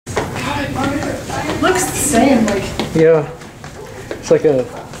looks the same, like. Yeah. It's like a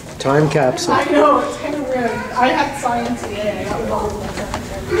time capsule. I know, it's kind of weird. I had science today. I got involved with that.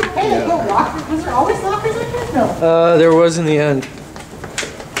 Hey, there's no lockers. Was there always lockers like this? No. There was in the end.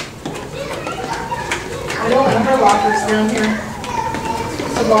 I don't remember lockers down here.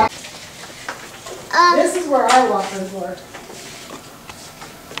 This is where our lockers were.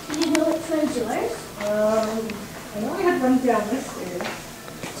 Do you know which one's yours? I know I had one down this stairs.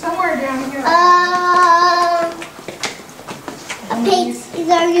 Somewhere down here. Paint.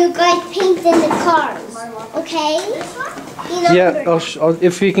 Are you guys painting the cars? Okay. You know, Yeah, I'll,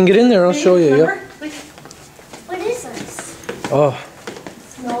 if you can get in there, I'll show you. Yeah. what is this? Oh,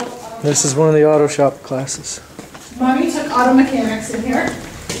 this is one of the auto shop classes. Mommy took auto mechanics in here.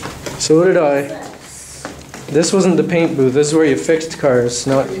 So did I. This wasn't the paint booth. This is where you fixed cars.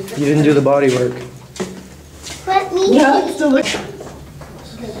 Not you didn't do the body work. Let me Yeah, see. still look.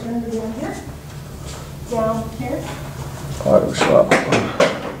 Down here. Auto shop.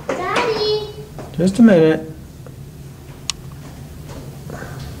 Daddy. Just a minute.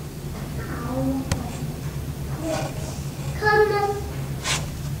 Come on.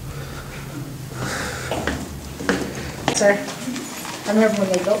 Sir, I remember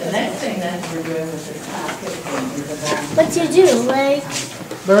when they built The this. next thing that we're doing with this packet is What you do? Like,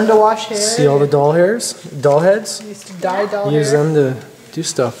 Learn to wash hair. See all the doll hairs? Doll heads? Used to dye doll Use hair. them to do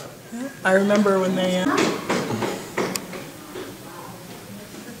stuff. I remember when they.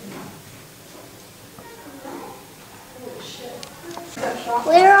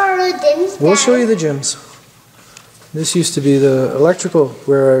 where are the gyms? We'll show you the gyms. This used to be the electrical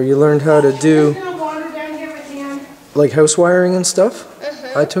where you learned how to do like house wiring and stuff.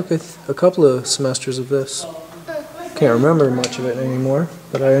 I took a couple of semesters of this. Can't remember much of it anymore,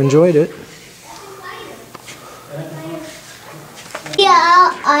 but I enjoyed it.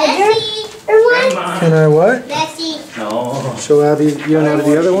 Yeah, Can I what? Bessie. no. Show Abby you and Abby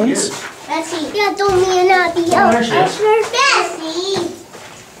the other ones? Bessie. Yeah, don't me and Abby. Oh, There's she is. Bessie.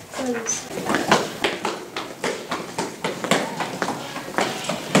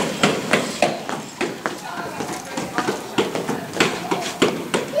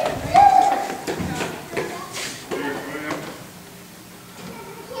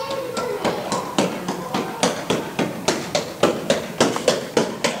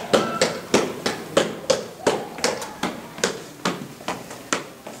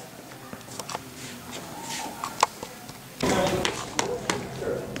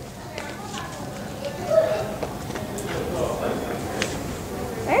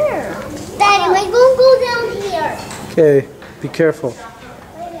 Daddy, we're gonna go down here. Okay, be careful.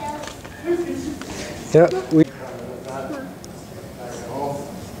 Yeah, we.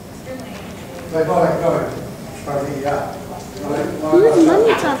 Who's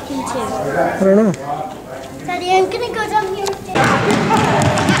mommy talking to? I don't know. Daddy, I'm gonna go down here with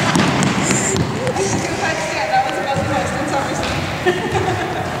Daddy.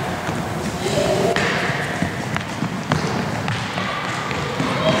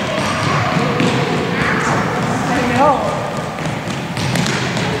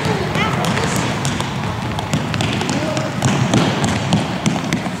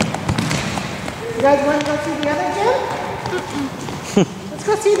 You guys want to go see the other gym? Let's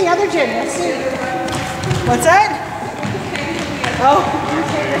go see the other gym. Let's see. What's that? Oh, you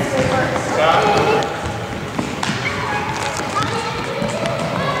take this way first.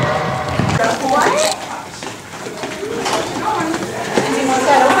 What? You want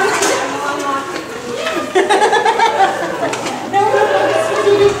that open?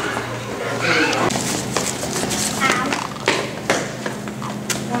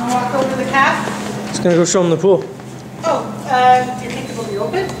 Want to walk over to the calf? Just gonna go show them the pool. Oh, do you think it will be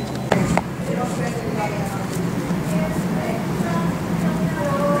open?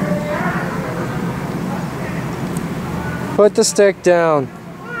 Put the stick down.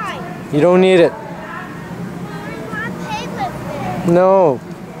 Why? You don't need it. I want to play with it. No.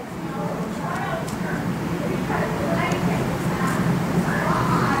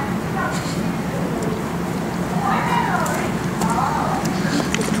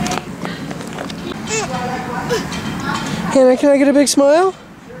 Hannah, can I get a big smile?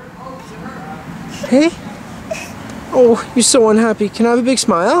 Hey? Oh, you're so unhappy. Can I have a big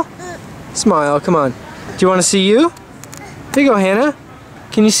smile? Smile, come on. Do you want to see you? There you go, Hannah.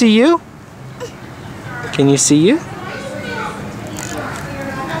 Can you see you? Can you see you?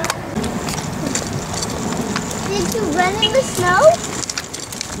 Did you run in the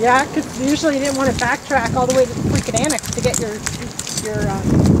snow? Yeah, because usually you didn't want to backtrack all the way to the freaking annex to get your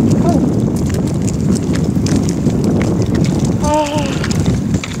coat. Oh.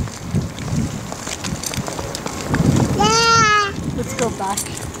 go back.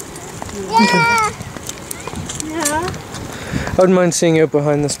 Yeah. Yeah. I wouldn't mind seeing out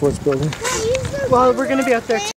behind the sports building. Well, we're going to be out there